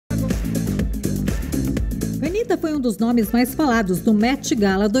Anitta foi um dos nomes mais falados do Met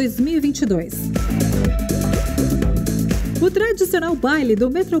Gala 2022. O tradicional baile do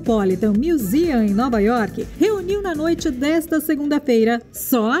Metropolitan Museum em Nova York reuniu na noite desta segunda-feira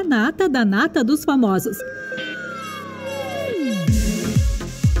só a nata da nata dos famosos.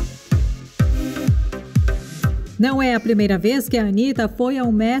 Não é a primeira vez que a Anitta foi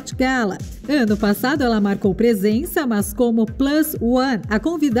ao Met Gala. Ano passado ela marcou presença, mas como Plus One, a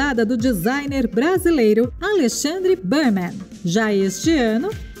convidada do designer brasileiro Alexandre Birman. Já este ano,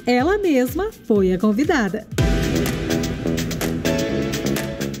 ela mesma foi a convidada.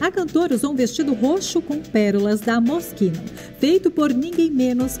 A cantora usou um vestido roxo com pérolas da Moschino, feito por ninguém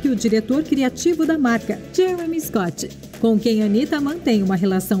menos que o diretor criativo da marca, Jeremy Scott, com quem Anitta mantém uma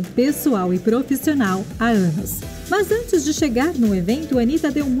relação pessoal e profissional há anos. Mas antes de chegar no evento,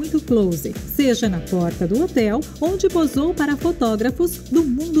 Anitta deu muito close, seja na porta do hotel, onde posou para fotógrafos do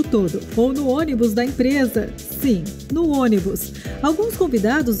mundo todo, ou no ônibus da empresa. Sim, no ônibus. Alguns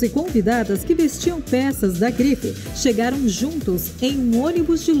convidados e convidadas que vestiam peças da grife chegaram juntos em um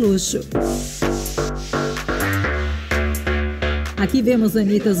ônibus de luxo. Aqui vemos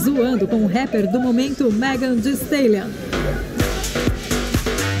Anitta zoando com o rapper do momento Megan Thee Stallion.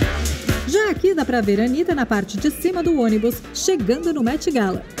 Já aqui dá pra ver a Anitta na parte de cima do ônibus, chegando no Met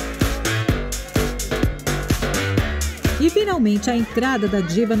Gala. E finalmente a entrada da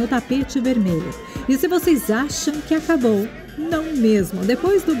diva no tapete vermelho. E se vocês acham que acabou, não mesmo.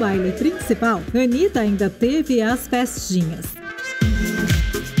 Depois do baile principal, Anitta ainda teve as festinhas.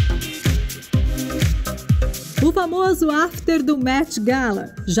 O famoso after do Met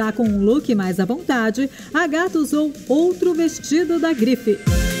Gala. Já com um look mais à vontade, a gata usou outro vestido da grife.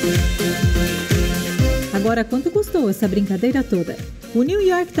 Agora, quanto custou essa brincadeira toda? O New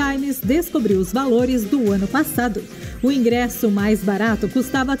York Times descobriu os valores do ano passado. O ingresso mais barato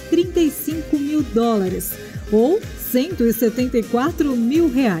custava $35 mil, ou R$174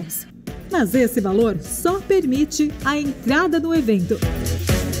 mil. Mas esse valor só permite a entrada no evento.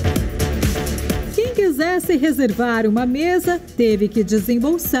 Quem quisesse reservar uma mesa teve que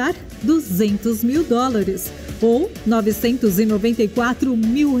desembolsar $200 mil, ou R$994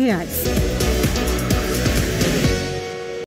 mil.